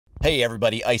Hey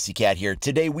everybody, Icy Cat here.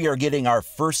 Today we are getting our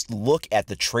first look at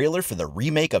the trailer for the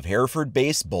remake of Hereford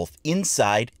Base, both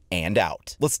inside and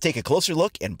out. Let's take a closer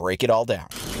look and break it all down.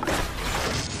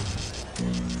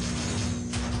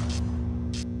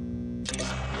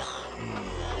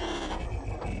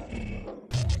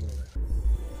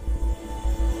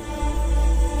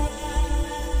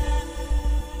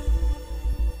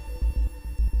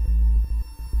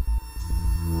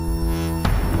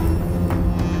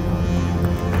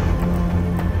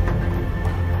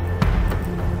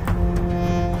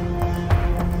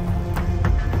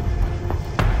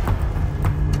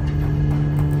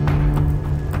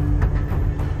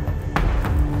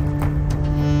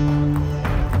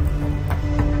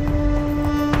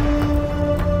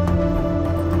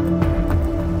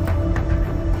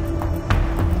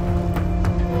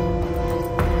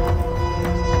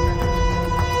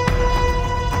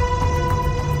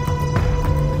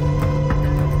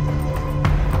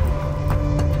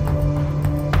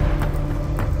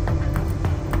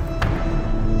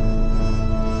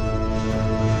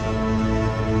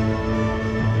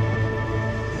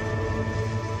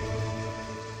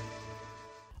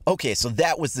 Okay, so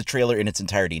that was the trailer in its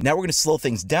entirety. Now we're going to slow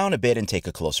things down a bit and take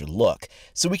a closer look.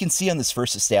 So we can see on this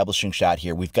first establishing shot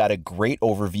here, we've got a great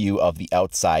overview of the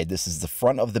outside. This is the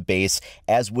front of the base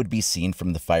as would be seen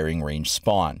from the firing range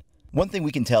spawn. One thing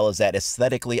we can tell is that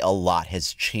aesthetically a lot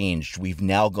has changed. We've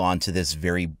now gone to this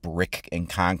very brick and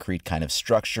concrete kind of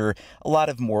structure, a lot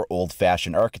of more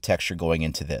old-fashioned architecture going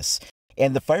into this.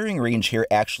 And the firing range here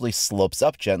actually slopes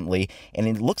up gently, and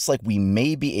it looks like we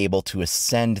may be able to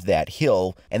ascend that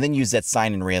hill and then use that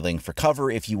sign and railing for cover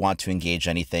if you want to engage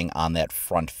anything on that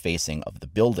front facing of the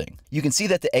building. You can see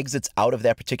that the exits out of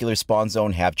that particular spawn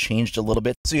zone have changed a little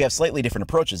bit, so you have slightly different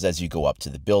approaches as you go up to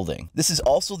the building. This is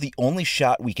also the only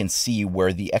shot we can see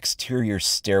where the exterior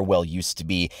stairwell used to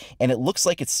be, and it looks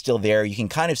like it's still there. You can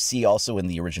kind of see also in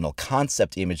the original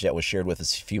concept image that was shared with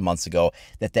us a few months ago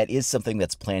that that is something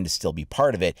that's planned to still be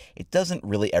part of it. It doesn't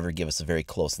really ever give us a very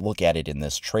close look at it in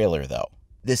this trailer though.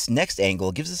 This next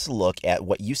angle gives us a look at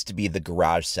what used to be the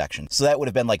garage section. So that would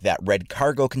have been like that red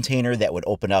cargo container that would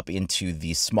open up into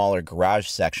the smaller garage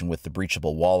section with the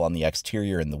breachable wall on the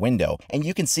exterior and the window. And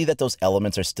you can see that those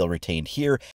elements are still retained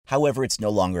here. However, it's no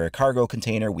longer a cargo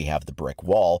container. We have the brick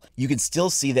wall. You can still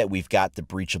see that we've got the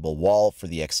breachable wall for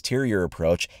the exterior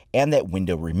approach, and that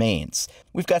window remains.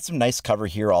 We've got some nice cover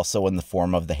here also in the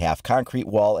form of the half concrete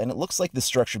wall, and it looks like the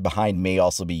structure behind may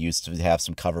also be used to have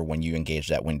some cover when you engage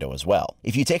that window as well.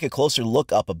 If you take a closer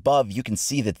look up above, you can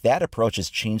see that that approach has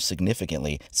changed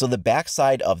significantly. So the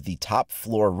backside of the top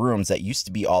floor rooms that used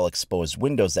to be all exposed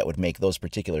windows that would make those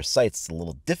particular sites a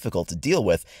little difficult to deal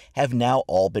with have now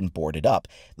all been boarded up.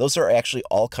 Those are actually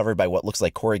all covered by what looks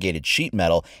like corrugated sheet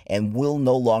metal and will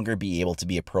no longer be able to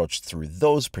be approached through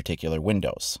those particular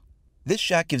windows. This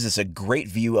shot gives us a great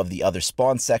view of the other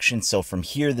spawn section. So from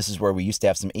here, this is where we used to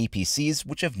have some APCs,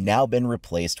 which have now been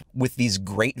replaced with these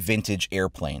great vintage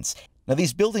airplanes. Now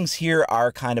these buildings here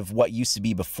are kind of what used to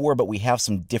be before, but we have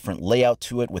some different layout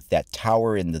to it with that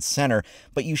tower in the center,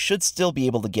 but you should still be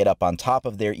able to get up on top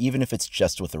of there, even if it's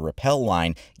just with a rappel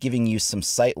line, giving you some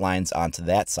sight lines onto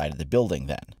that side of the building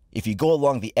then. If you go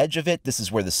along the edge of it, this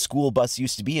is where the school bus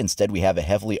used to be. Instead, we have a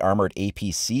heavily armored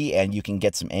APC, and you can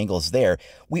get some angles there.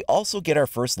 We also get our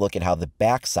first look at how the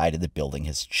back side of the building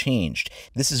has changed.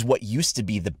 This is what used to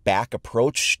be the back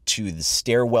approach to the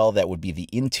stairwell that would be the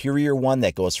interior one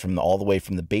that goes from all the way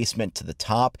from the basement to the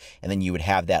top, and then you would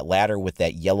have that ladder with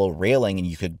that yellow railing, and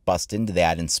you could bust into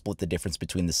that and split the difference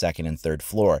between the second and third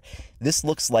floor. This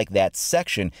looks like that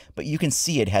section, but you can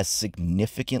see it has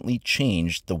significantly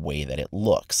changed the way that it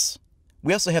looks.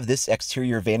 We also have this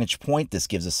exterior vantage point. This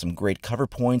gives us some great cover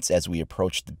points as we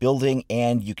approach the building,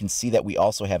 and you can see that we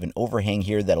also have an overhang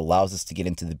here that allows us to get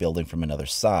into the building from another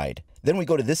side. Then we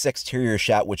go to this exterior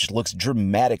shot, which looks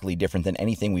dramatically different than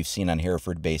anything we've seen on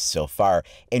Hereford Base so far,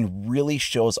 and really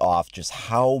shows off just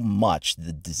how much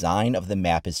the design of the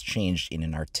map has changed in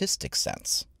an artistic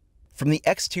sense. From the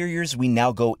exteriors, we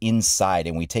now go inside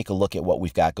and we take a look at what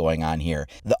we've got going on here.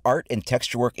 The art and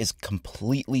texture work is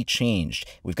completely changed.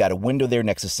 We've got a window there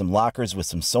next to some lockers with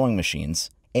some sewing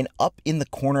machines. And up in the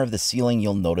corner of the ceiling,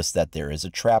 you'll notice that there is a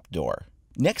trapdoor.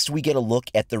 Next, we get a look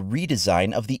at the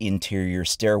redesign of the interior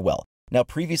stairwell. Now,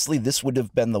 previously, this would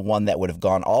have been the one that would have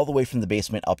gone all the way from the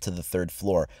basement up to the third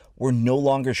floor. We're no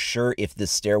longer sure if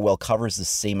this stairwell covers the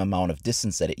same amount of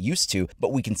distance that it used to,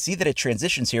 but we can see that it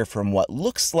transitions here from what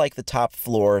looks like the top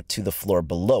floor to the floor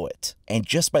below it. And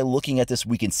just by looking at this,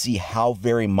 we can see how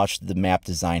very much the map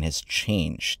design has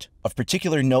changed. Of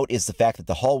particular note is the fact that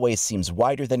the hallway seems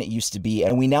wider than it used to be,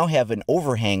 and we now have an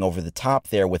overhang over the top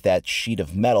there with that sheet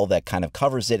of metal that kind of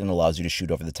covers it and allows you to shoot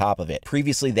over the top of it.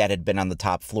 Previously, that had been on the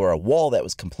top floor a wall that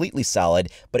was completely solid,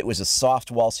 but it was a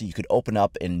soft wall so you could open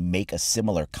up and make a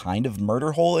similar kind of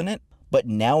murder hole in it. But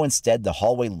now instead, the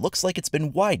hallway looks like it's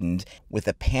been widened with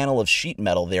a panel of sheet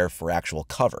metal there for actual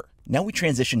cover. Now we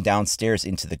transition downstairs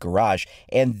into the garage,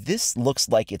 and this looks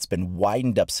like it's been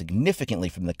widened up significantly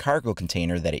from the cargo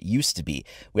container that it used to be.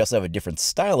 We also have a different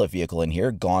style of vehicle in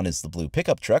here. Gone is the blue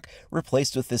pickup truck,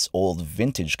 replaced with this old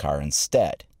vintage car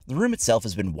instead. The room itself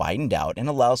has been widened out and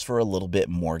allows for a little bit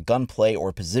more gunplay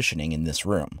or positioning in this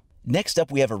room. Next up,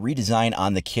 we have a redesign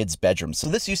on the kids' bedroom. So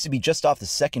this used to be just off the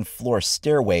second floor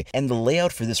stairway, and the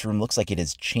layout for this room looks like it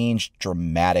has changed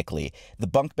dramatically. The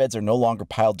bunk beds are no longer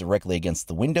piled directly against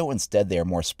the window. Instead, they are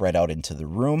more spread out into the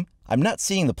room. I'm not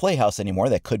seeing the playhouse anymore.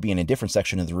 That could be in a different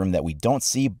section of the room that we don't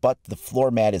see, but the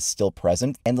floor mat is still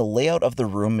present, and the layout of the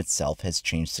room itself has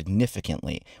changed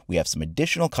significantly. We have some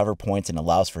additional cover points and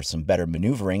allows for some better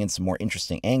maneuvering and some more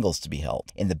interesting angles to be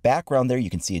held. In the background there, you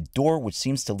can see a door which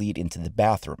seems to lead into the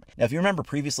bathroom. Now, if you remember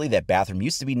previously, that bathroom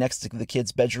used to be next to the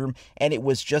kids' bedroom, and it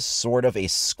was just sort of a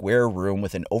square room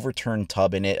with an overturned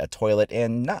tub in it, a toilet,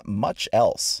 and not much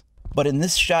else. But in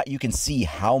this shot, you can see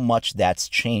how much that's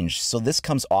changed. So this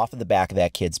comes off of the back of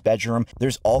that kid's bedroom.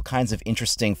 There's all kinds of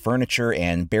interesting furniture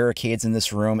and barricades in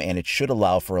this room, and it should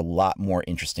allow for a lot more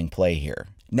interesting play here.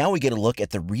 Now we get a look at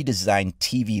the redesigned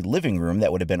TV living room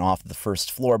that would have been off the first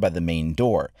floor by the main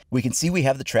door. We can see we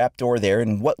have the trap door there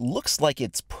in what looks like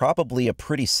it's probably a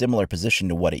pretty similar position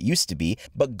to what it used to be,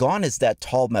 but gone is that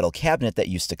tall metal cabinet that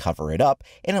used to cover it up,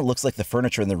 and it looks like the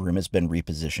furniture in the room has been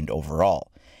repositioned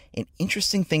overall. An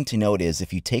interesting thing to note is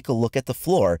if you take a look at the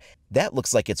floor, that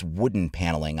looks like it's wooden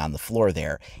paneling on the floor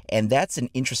there. And that's an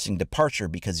interesting departure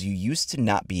because you used to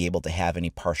not be able to have any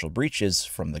partial breaches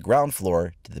from the ground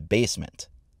floor to the basement.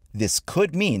 This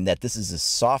could mean that this is a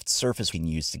soft surface we can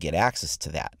use to get access to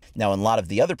that. Now, in a lot of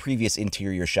the other previous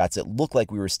interior shots, it looked like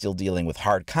we were still dealing with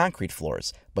hard concrete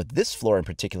floors, but this floor in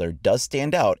particular does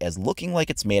stand out as looking like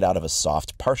it's made out of a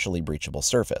soft, partially breachable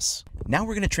surface. Now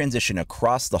we're going to transition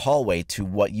across the hallway to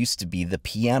what used to be the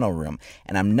piano room,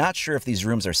 and I'm not sure if these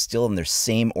rooms are still in their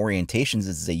same orientations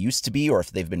as they used to be or if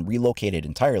they've been relocated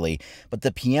entirely, but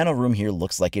the piano room here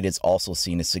looks like it has also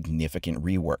seen a significant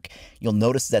rework. You'll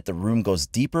notice that the room goes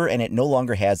deeper and it no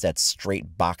longer has that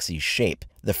straight boxy shape.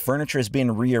 The furniture has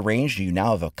been rearranged. You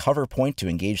now have a cover point to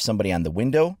engage somebody on the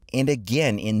window. And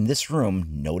again, in this room,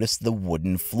 notice the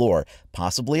wooden floor,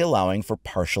 possibly allowing for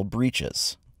partial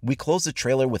breaches. We close the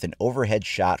trailer with an overhead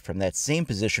shot from that same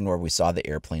position where we saw the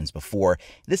airplanes before.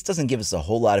 This doesn't give us a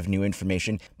whole lot of new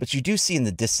information, but you do see in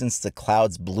the distance the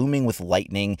clouds blooming with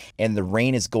lightning, and the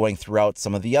rain is going throughout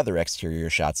some of the other exterior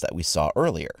shots that we saw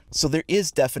earlier. So there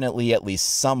is definitely at least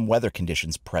some weather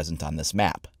conditions present on this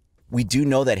map. We do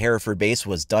know that Hereford Base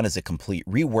was done as a complete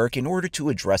rework in order to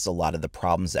address a lot of the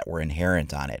problems that were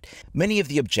inherent on it. Many of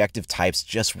the objective types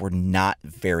just were not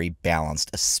very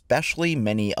balanced, especially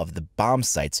many of the bomb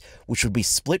sites, which would be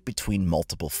split between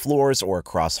multiple floors or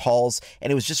across halls, and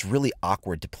it was just really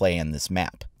awkward to play on this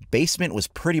map. Basement was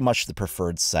pretty much the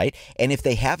preferred site, and if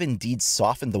they have indeed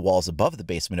softened the walls above the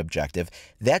basement objective,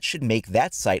 that should make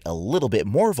that site a little bit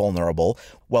more vulnerable,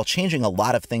 while changing a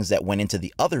lot of things that went into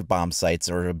the other bomb sites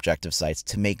or objective sites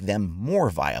to make them more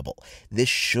viable. This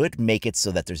should make it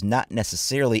so that there's not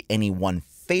necessarily any one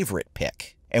favorite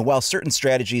pick. And while certain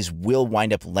strategies will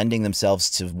wind up lending themselves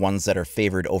to ones that are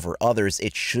favored over others,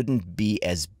 it shouldn't be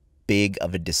as big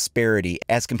of a disparity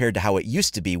as compared to how it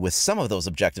used to be, with some of those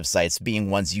objective sites being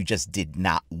ones you just did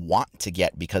not want to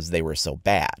get because they were so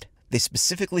bad. They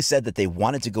specifically said that they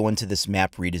wanted to go into this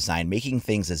map redesign making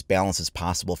things as balanced as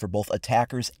possible for both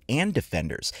attackers and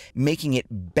defenders, making it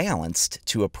balanced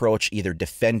to approach either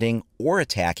defending or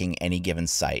attacking any given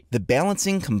site. The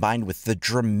balancing combined with the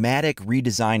dramatic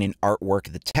redesign in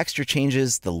artwork, the texture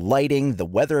changes, the lighting, the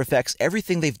weather effects,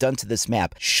 everything they've done to this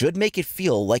map should make it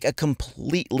feel like a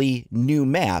completely new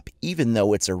map, even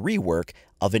though it's a rework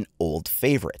of an old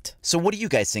favorite. So what do you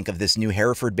guys think of this new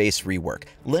Hereford Base rework?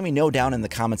 Let me know down in the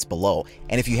comments below.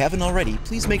 And if you haven't already,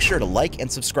 please make sure to like and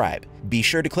subscribe. Be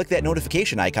sure to click that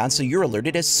notification icon so you're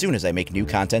alerted as soon as I make new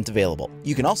content available.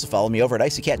 You can also follow me over at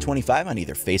IcyCat25 on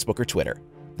either Facebook or Twitter.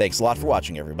 Thanks a lot for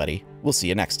watching, everybody. We'll see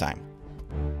you next time.